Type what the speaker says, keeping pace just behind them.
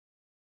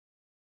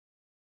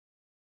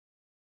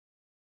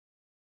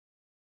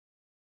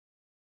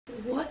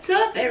What's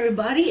up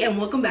everybody, and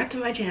welcome back to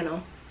my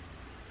channel.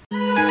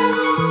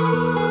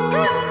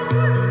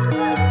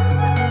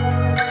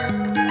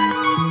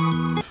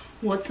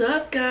 What's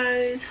up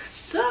guys?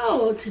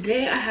 So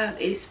today I have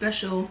a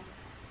special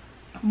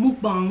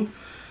mukbang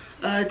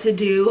to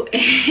do,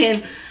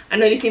 and I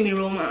know you see me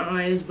roll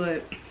my eyes,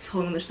 but it's a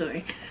whole other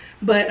story.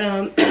 But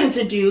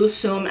to do,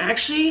 so I'm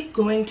actually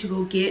going to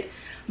go get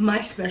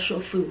my special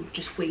food.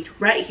 Just wait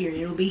right here.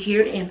 It'll be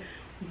here in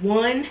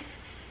 1,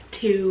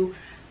 2,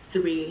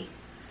 3.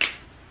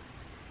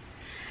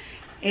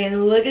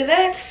 And look at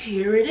that,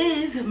 here it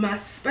is, my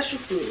special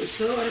food.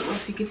 So I don't know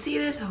if you can see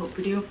this, I hope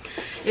you do.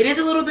 It is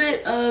a little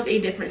bit of a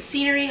different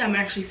scenery. I'm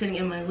actually sitting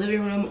in my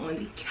living room on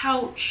the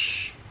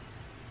couch.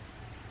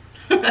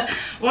 I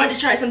wanted to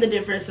try something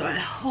different, so I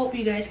hope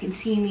you guys can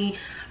see me.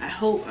 I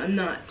hope I'm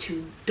not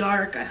too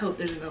dark. I hope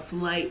there's enough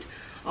light,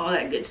 all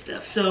that good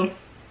stuff. So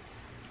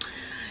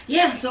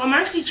yeah, so I'm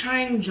actually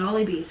trying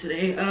Jollibee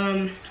today.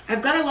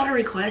 I've got a lot of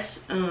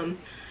requests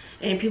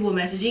and people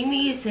messaging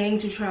me saying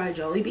to try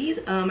Jollibee's.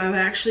 I've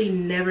actually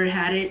never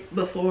had it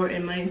before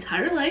in my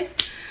entire life,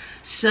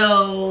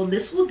 so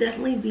this will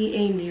definitely be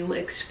a new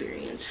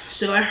experience.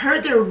 So I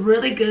heard they're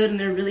really good and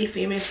they're really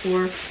famous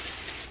for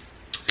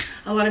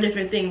a lot of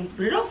different things,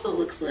 but it also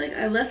looks like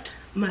I left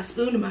my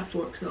spoon and my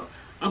fork, so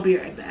I'll be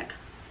right back.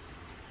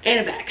 And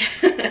a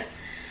back.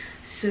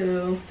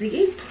 So they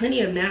gave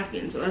plenty of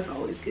napkins, so that's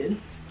always good.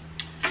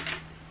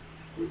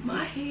 With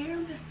my hair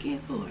back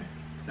and forth.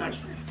 No,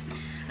 just kidding.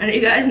 I know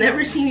you guys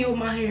never see me with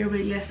my hair,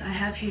 but yes, I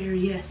have hair.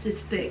 Yes, it's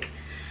thick.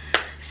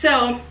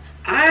 So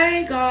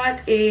I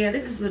got a, I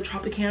think this is a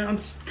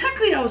Tropicana.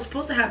 Technically I was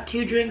supposed to have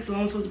 2 drinks.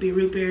 One was supposed to be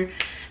root beer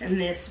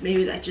and this.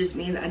 Maybe that just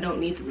means I don't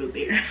need the root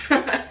beer.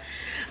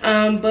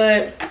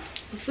 But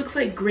this looks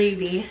like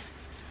gravy.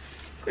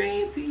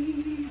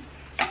 Gravy.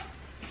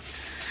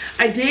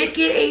 I did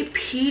get a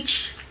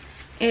peach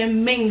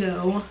and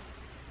mango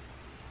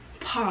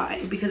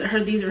pie because I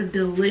heard these are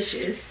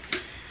delicious.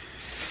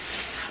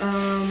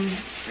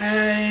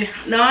 I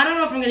don't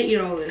know if I'm gonna eat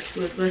all this.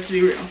 Let's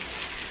be real.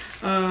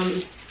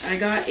 I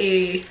got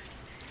a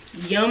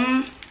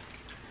yum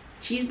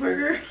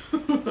cheeseburger.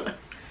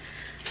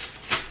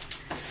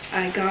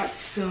 I got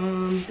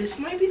some, this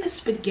might be the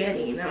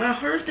spaghetti. Now I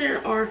heard they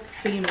are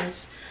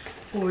famous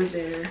for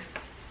their,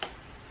 I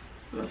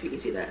don't know if you can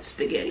see that,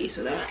 spaghetti,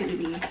 so that's gonna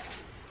be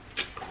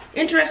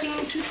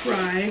interesting to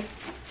try.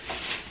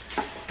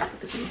 Put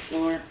this on the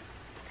floor.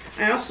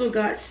 I also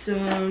got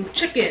some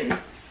chicken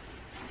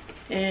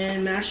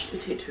and mashed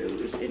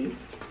potatoes and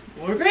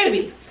more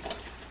gravy.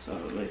 So I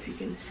don't know if you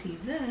can see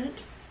that.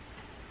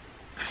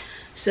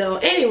 So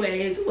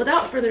anyways,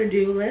 without further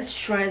ado, let's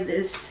try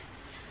this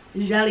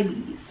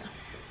Jollibee's.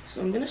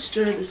 So I'm gonna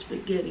stir the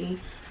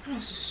spaghetti. Oh,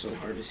 this is so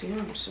hard to see.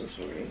 I'm so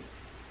sorry.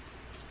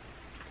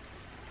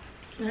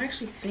 I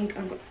actually think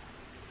I'm going,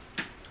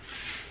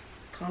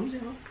 calm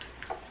down.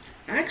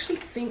 I actually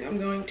think I'm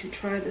going to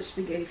try the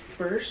spaghetti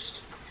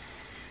first,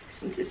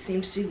 since it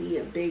seems to be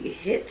a big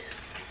hit.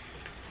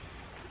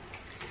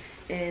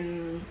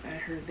 And I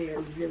heard they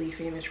are really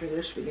famous for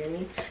their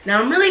spaghetti. Now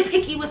I'm really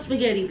picky with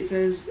spaghetti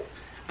because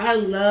I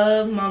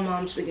love my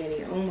mom's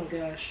spaghetti. Oh my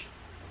gosh.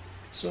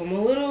 So I'm a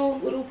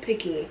little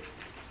picky.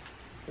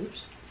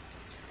 Oops.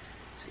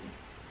 Let's see.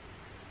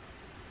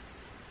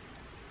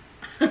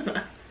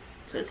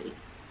 So let's see.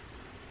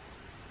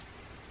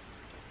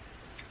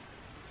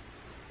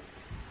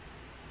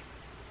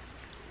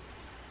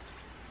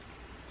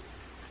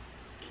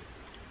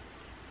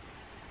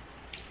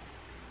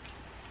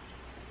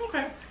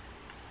 Okay.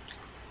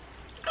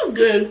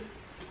 Good,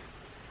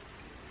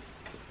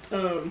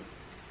 but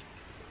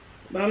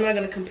I'm not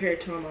gonna compare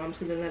it to my mom's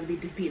because then that'd be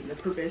defeating the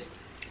purpose.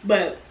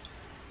 But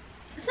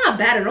it's not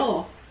bad at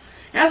all.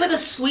 It has like a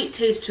sweet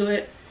taste to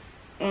it.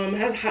 It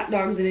has hot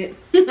dogs in it,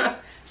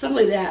 something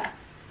like that.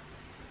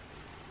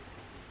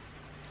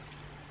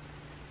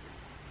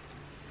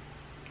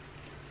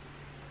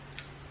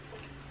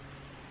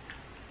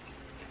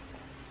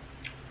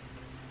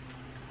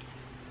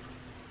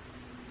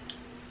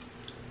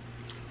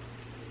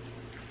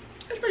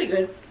 It's pretty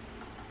good.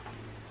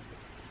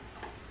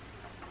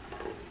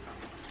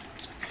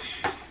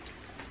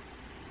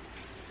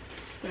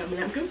 Grab a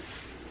napkin.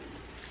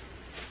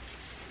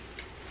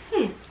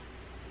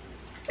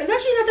 It's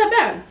actually not that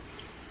bad.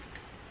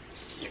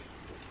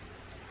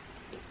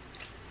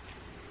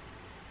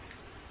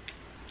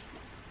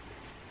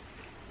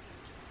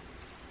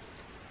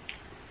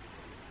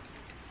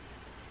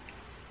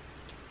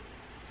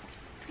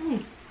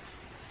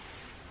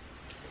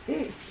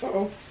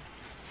 Uh-oh.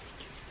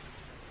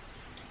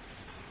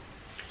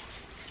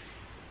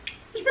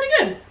 It's pretty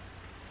good.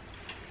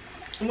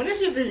 I'm gonna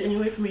see if there's any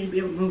way for me to be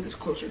able to move this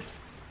closer.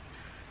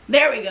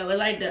 There we go, it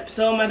lighted up.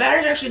 So my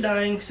battery's actually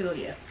dying, so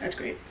yeah, that's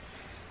great.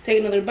 Take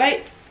another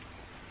bite.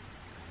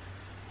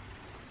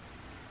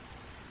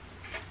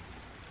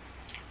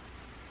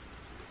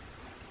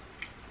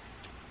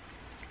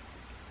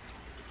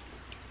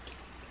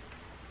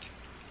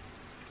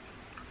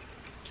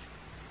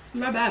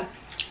 Not bad.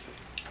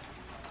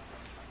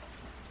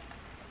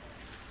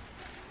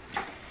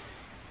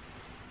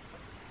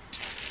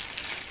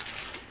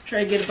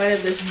 Try to get a bite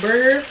of this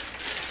burger,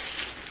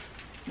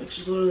 which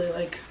is literally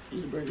like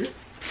just a burger.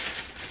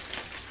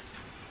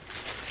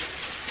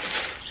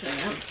 Try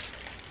it out.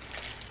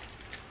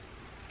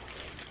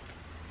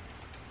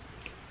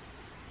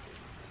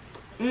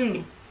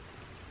 Mmm.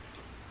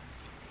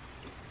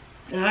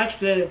 That's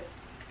good.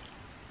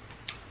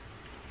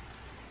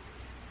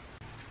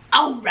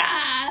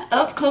 Alright,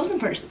 up close and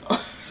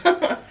personal.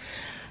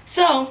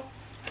 So,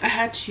 I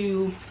had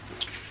to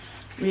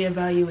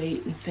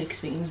reevaluate and fix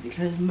things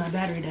because my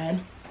battery died.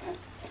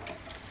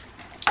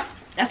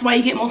 That's why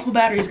you get multiple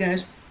batteries,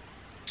 guys.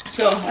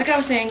 So, like I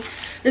was saying,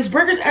 this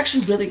burger is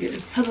actually really good.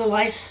 It has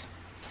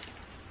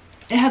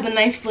it has a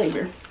nice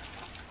flavor.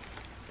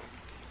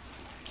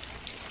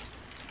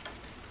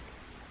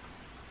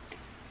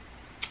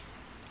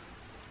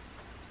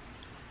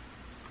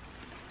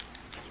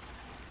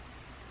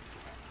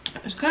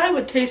 It's kind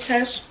of a taste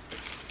test,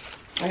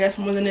 I guess,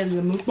 more than it is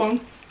a mukbang.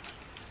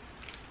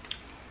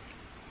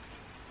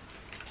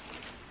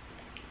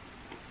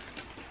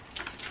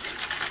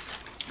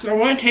 So I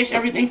want to taste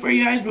everything for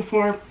you guys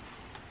before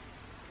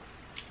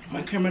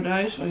my camera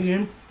dies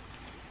again.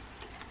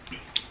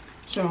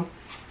 So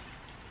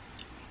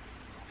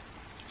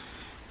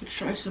let's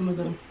try some of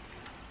the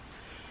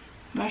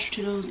mashed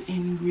potatoes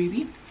in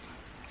gravy.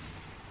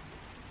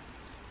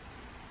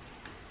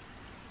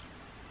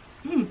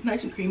 Mmm,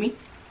 nice and creamy.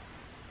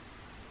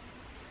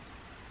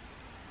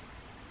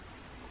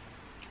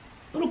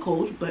 A little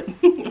cold, but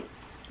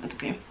that's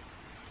okay.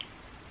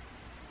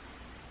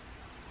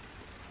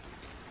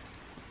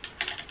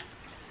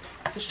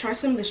 Let's try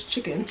some of this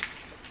chicken.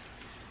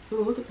 Oh,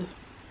 look at the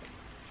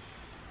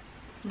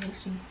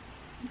nice and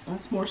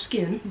that's more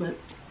skin, but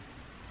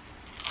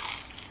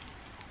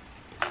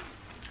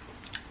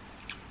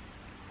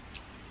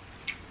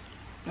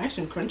nice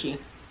and crunchy.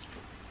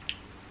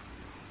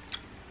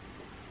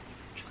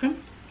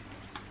 Chicken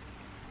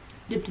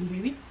dipped in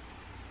gravy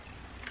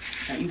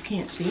that you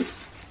can't see.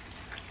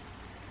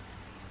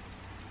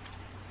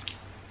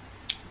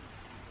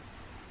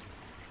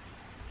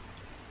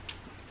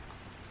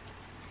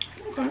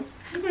 Okay,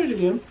 that's pretty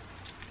good.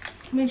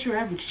 I made your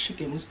average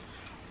chickens.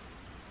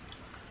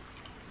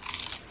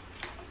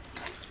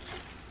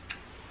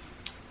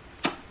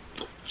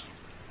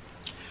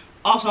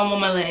 Also, I'm on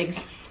my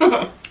legs.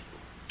 Let's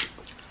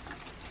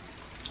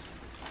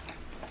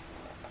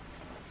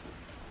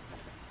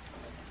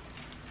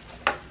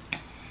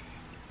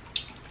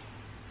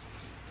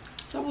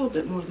have a little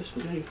bit more of this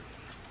spaghetti.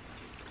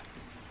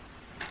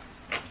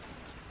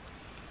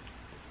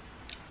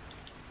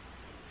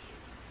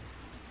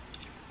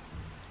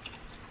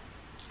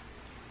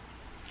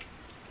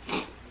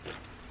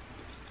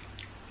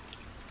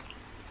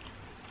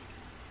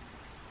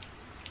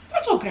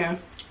 That's okay.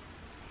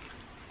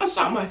 That's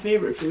not my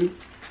favorite food.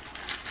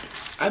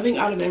 I think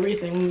out of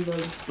everything,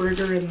 the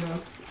burger and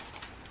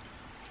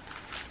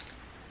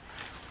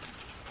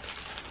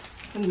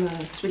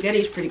the spaghetti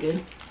is pretty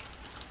good.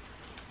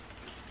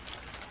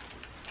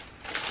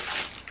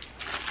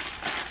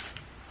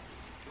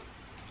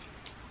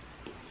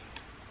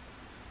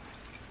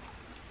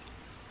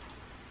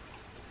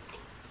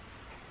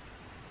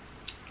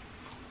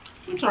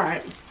 It's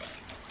alright.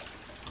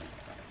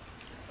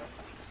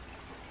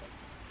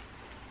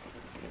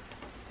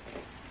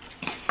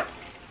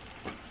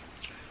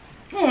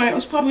 Alright,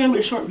 it's probably gonna be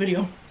a short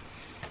video.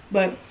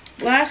 But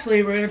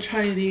lastly, we're gonna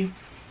try the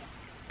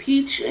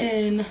peach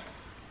and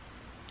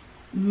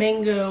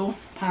mango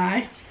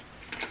pie.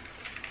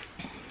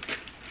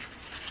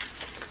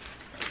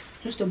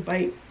 Just a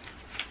bite.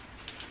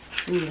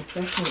 Ooh,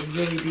 that's gonna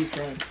really deep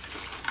fried.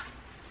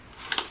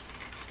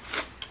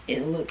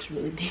 It looks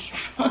really deep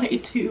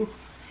fried too.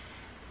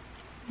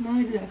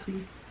 Not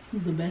exactly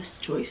the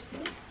best choice,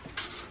 but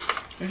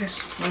I guess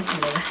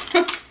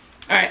whatever.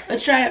 Alright,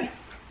 let's try it.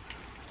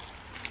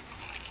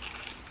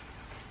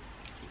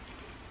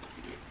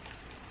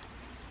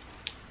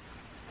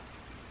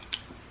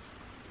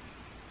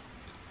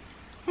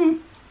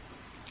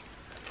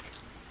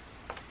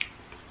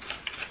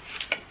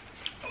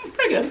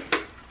 Pretty good.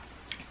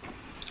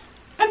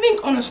 I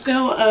think on a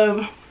scale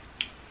of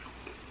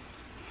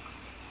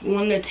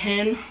 1 to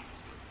 10,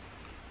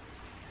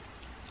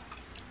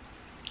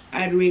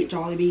 I'd rate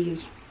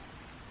Jollibee's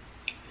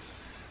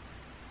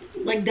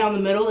like down the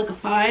middle, like a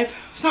 5.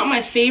 It's not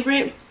my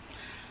favorite,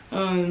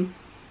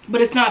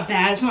 but it's not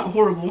bad. It's not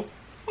horrible.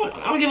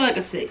 I'll give it like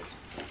a 6.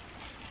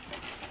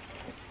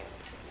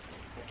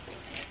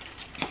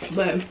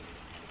 But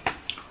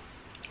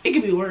it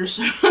could be worse.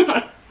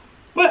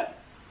 But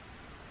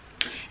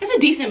it's a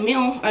decent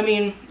meal. I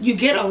mean, you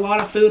get a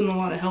lot of food and a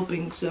lot of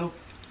helpings, so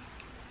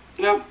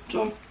yeah.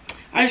 So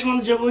I just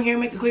wanted to jump over here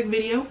and make a quick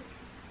video.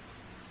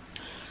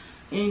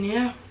 And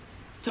yeah,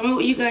 tell me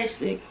what you guys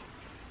think.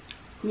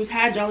 Who's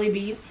had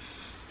Jollibee's?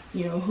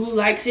 You know, who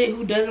likes it,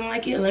 who doesn't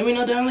like it? Let me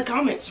know down in the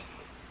comments.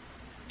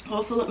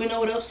 Also, let me know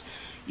what else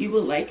you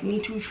would like me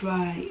to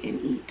try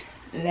and eat.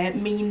 Let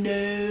me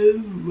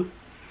know.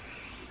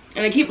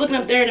 And I keep looking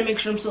up there to make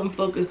sure I'm still in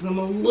focus because I'm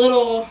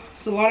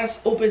it's a lot of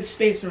open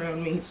space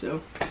around me,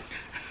 so.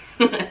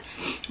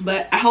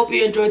 But I hope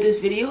you enjoyed this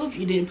video. If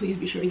you did, please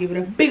be sure to give it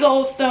a big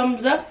old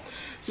thumbs up.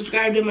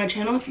 Subscribe to my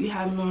channel if you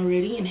haven't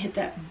already, and hit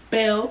that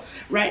bell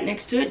right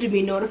next to it to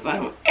be notified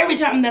on every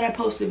time that I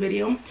post a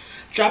video.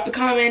 Drop a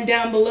comment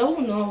down below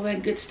and all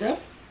that good stuff.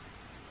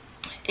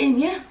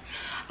 And yeah,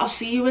 I'll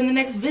see you in the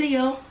next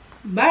video.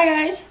 Bye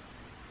guys.